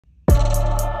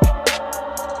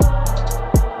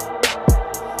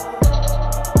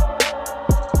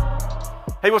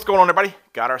Hey, what's going on, everybody?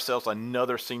 Got ourselves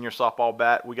another senior softball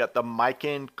bat. We got the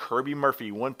Miken Kirby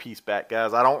Murphy one-piece bat,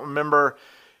 guys. I don't remember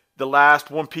the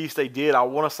last one piece they did. I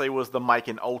want to say was the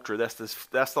Miken Ultra. That's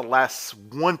the last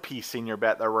one-piece senior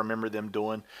bat that I remember them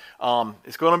doing.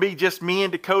 It's going to be just me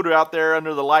and Dakota out there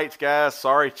under the lights, guys.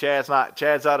 Sorry, Chad's out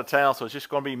of town, so it's just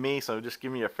going to be me. So just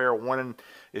give me a fair warning.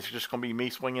 It's just going to be me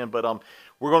swinging, but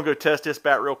we're going to go test this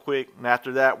bat real quick, and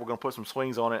after that, we're going to put some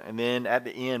swings on it, and then at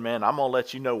the end, man, I'm going to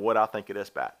let you know what I think of this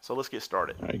bat. So let's get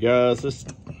started. All right, guys, let's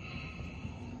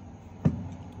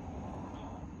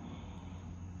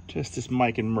test this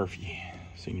Miken Murphy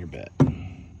senior bat.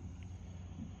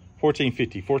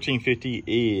 1450. 1450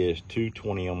 is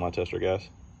 220 on my tester, guys.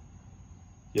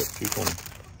 Yep, 220.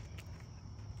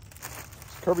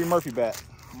 Kirby Murphy bat,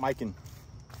 Miken.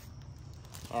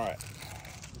 All right.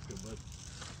 Let's go, bud.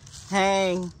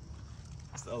 Hey.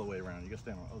 It's the other way around. You gotta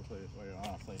stand on the other way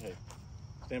around. Say hey.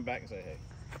 Stand back and say hey.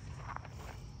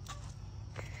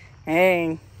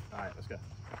 Hey. All right, let's go.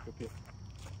 Go pitch.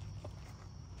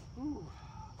 Ooh.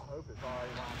 I hope it's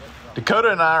already lined up.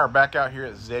 Dakota and I are back out here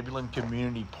at Zebulon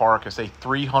Community Park. It's a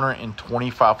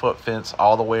 325-foot fence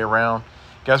all the way around.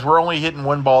 Guys, we're only hitting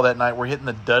one ball that night. We're hitting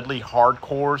the Dudley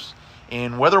Hardcores.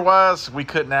 And weather-wise, we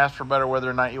couldn't ask for better weather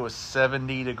tonight. It was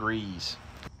 70 degrees.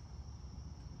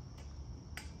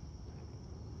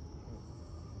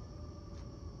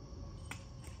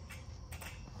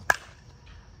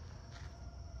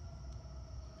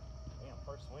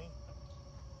 First swing.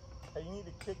 Hey, you need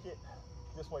to kick it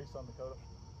this way some, Dakota.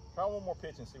 Try one more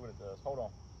pitch and see what it does. Hold on.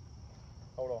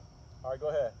 Hold on. All right, go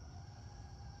ahead.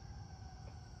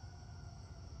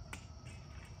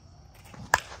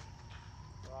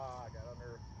 Ah, I got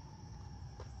under a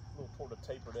little toward the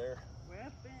taper there.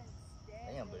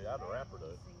 Damn, dude, I had a wrapper,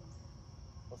 though.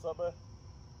 What's up, bud?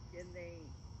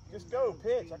 Just go,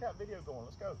 pitch. I got video going.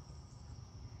 Let's go.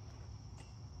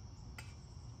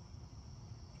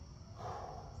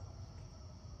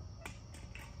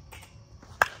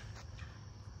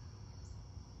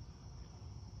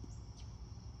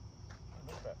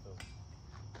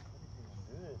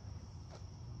 Good.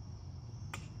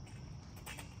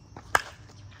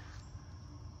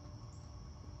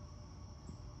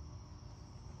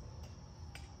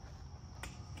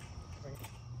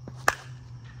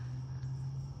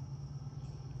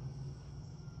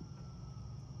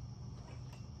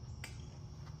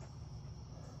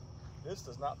 This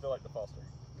does not feel like the Foster.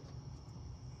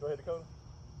 Go ahead, Dakota.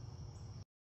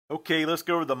 Okay, let's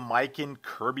go over the Miken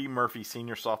Kirby Murphy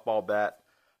senior softball bat.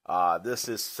 This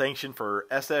is sanctioned for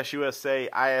SSUSA,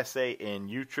 ISA, and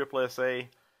USSSA.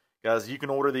 Guys, you can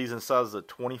order these in sizes of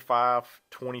 25,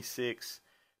 26,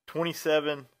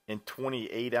 27, and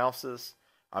 28 ounces.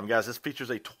 Guys, this features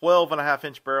a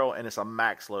 12.5-inch barrel, and it's a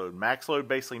max load. Max load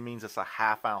basically means it's a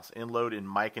half-ounce end load in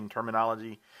Miken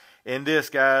terminology. And this,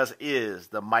 guys, is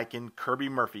the Miken Kirby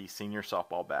Murphy senior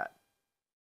softball bat.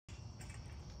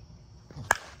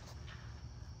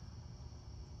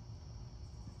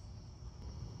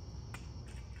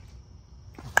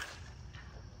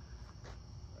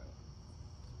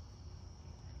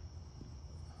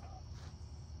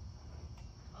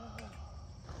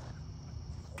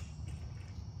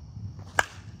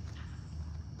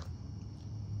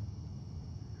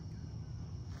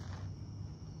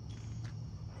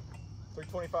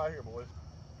 .325 here, boys.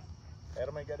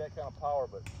 Adam ain't got that kind of power,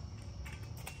 but this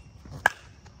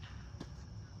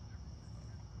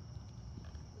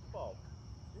ball,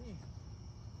 geez,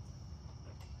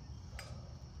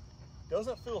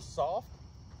 doesn't feel soft,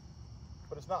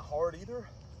 but it's not hard either.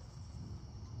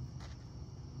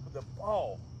 But the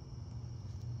ball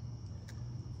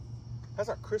has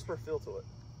a crisper feel to it.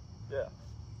 Yeah,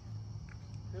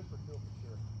 crisper feel for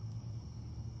sure.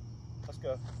 Let's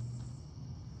go.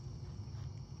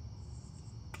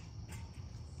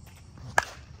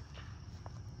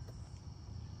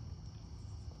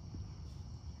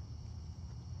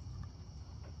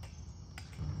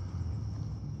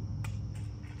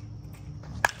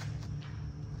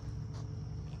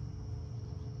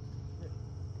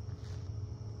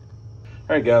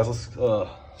 All right, guys, let's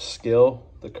scale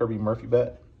the Kirby Murphy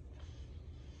bat.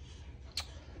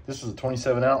 This is a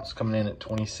 27 ounce coming in at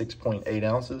 26.8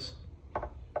 ounces.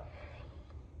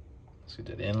 Let's get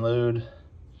that end load.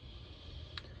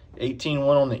 18.1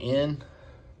 on the end.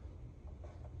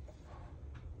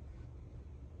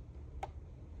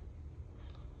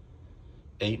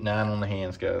 .89 on the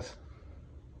hands, guys.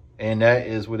 And that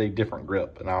is with a different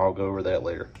grip, and I'll go over that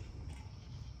later.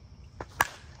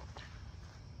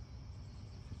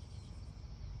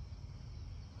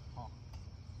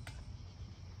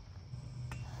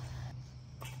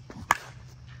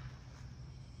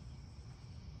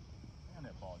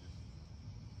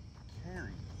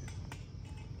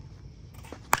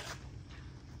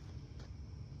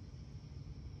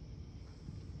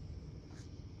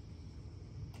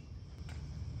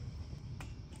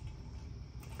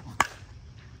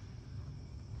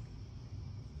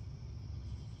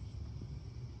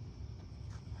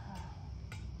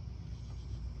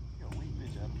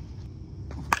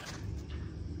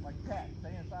 cat.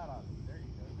 Stay inside of it. There you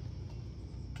go.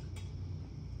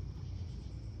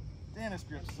 Damn, this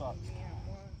grip sucks.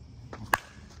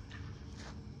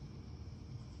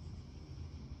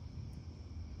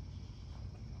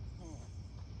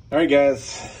 All right,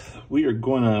 guys, we are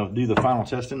going to do the final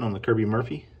testing on the Kirby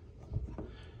Murphy.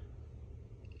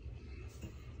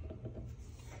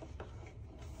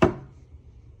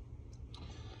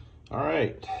 All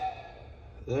right,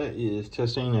 that is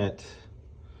testing at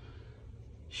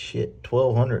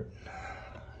 1200.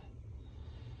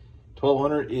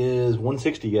 1200 is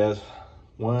 160, guys.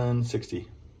 160.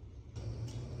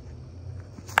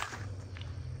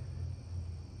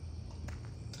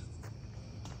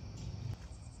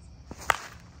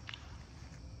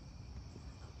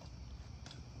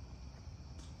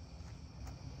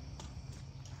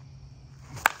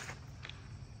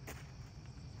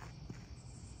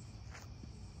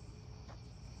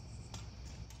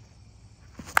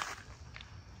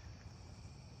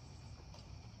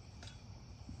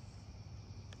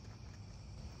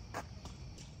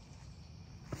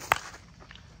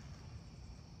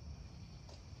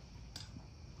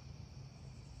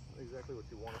 Exactly what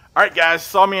you want. All right, guys,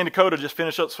 saw me and Dakota just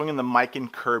finish up swinging the Miken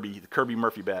Kirby, the Kirby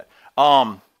Murphy bat.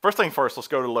 First thing first, let's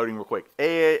go to loading real quick.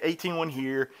 18-1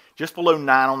 here, just below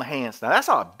 9 on the hands. Now that's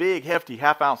a big, hefty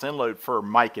half-ounce end load for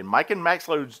Miken. Miken max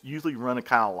loads usually run a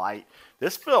kind of light.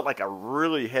 This felt like a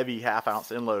really heavy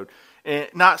half-ounce end load. And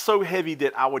not so heavy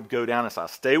that I would go down a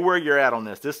size. Stay where you're at on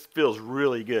this. This feels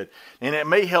really good. And it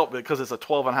may help because it's a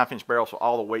 12.5-inch barrel, so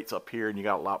all the weight's up here and you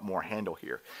got a lot more handle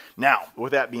here. Now,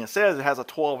 with that being said, it has a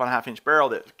 12.5-inch barrel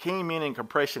that came in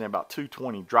compression at about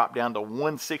 220, dropped down to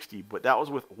 160, but that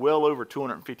was with well over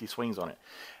 250 swings on it.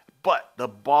 But the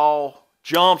ball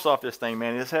jumps off this thing,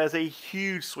 man. This has a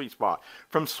huge sweet spot.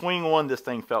 From swing one, this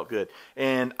thing felt good.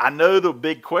 And I know the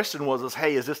big question was,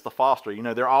 hey, is this the Foster? You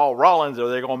know, they're all Rollins, or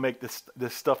they're going to make this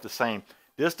stuff the same.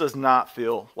 This does not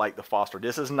feel like the Foster.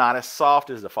 This is not as soft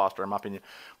as the Foster, in my opinion.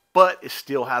 But it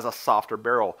still has a softer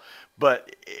barrel.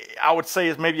 But I would say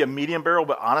it's maybe a medium barrel,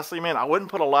 but honestly, man, I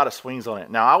wouldn't put a lot of swings on it.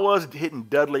 Now, I was hitting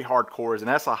Dudley hardcores, and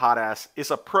that's a hot-ass,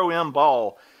 it's a Pro-M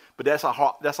ball, but that's a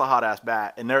hot ass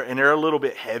bat, and they're a little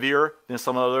bit heavier than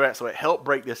some of the other bats, so it helped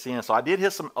break this in. So I did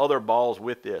hit some other balls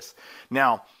with this.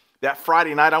 Now that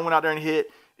Friday night I went out there and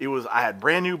hit. I had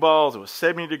brand new balls. It was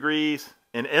 70 degrees,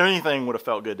 and anything would have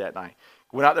felt good that night.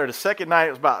 Went out there the second night.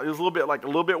 It was a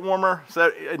little bit warmer,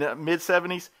 in the mid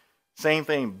 70s. Same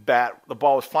thing. The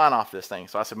ball was flying off this thing.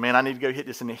 So I said, man, I need to go hit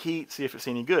this in the heat, see if it's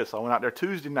any good. So I went out there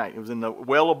Tuesday night. It was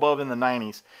well above in the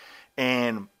 90s,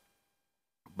 and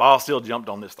ball still jumped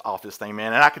off this thing,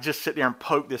 man. And I could just sit there and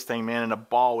poke this thing, man, and the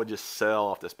ball would just sail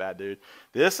off this bat, dude.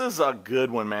 This is a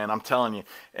good one, man. I'm telling you.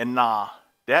 And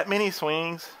that many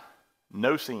swings,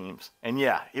 no seams. And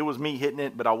yeah, it was me hitting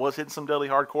it, but I was hitting some Dudley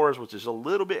hardcores, which is a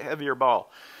little bit heavier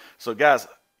ball. So guys,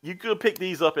 you could pick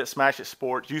these up at Smash It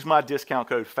Sports. Use my discount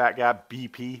code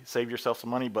FATGUYBP. Save yourself some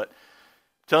money. But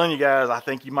I'm telling you guys, I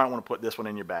think you might want to put this one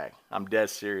in your bag. I'm dead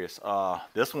serious.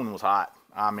 This one was hot.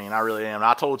 I mean, I really am.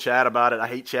 I told Chad about it. I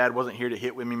hate Chad wasn't here to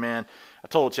hit with me, man. I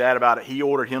told Chad about it. He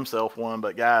ordered himself one.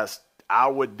 But, guys, I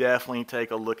would definitely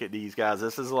take a look at these, guys.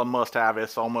 This is a must-have.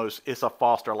 It's a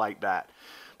Foster like that.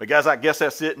 But, guys, I guess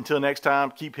that's it. Until next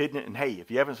time, keep hitting it. And, hey, if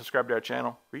you haven't subscribed to our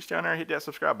channel, reach down there and hit that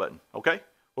subscribe button, okay?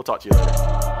 We'll talk to you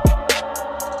later.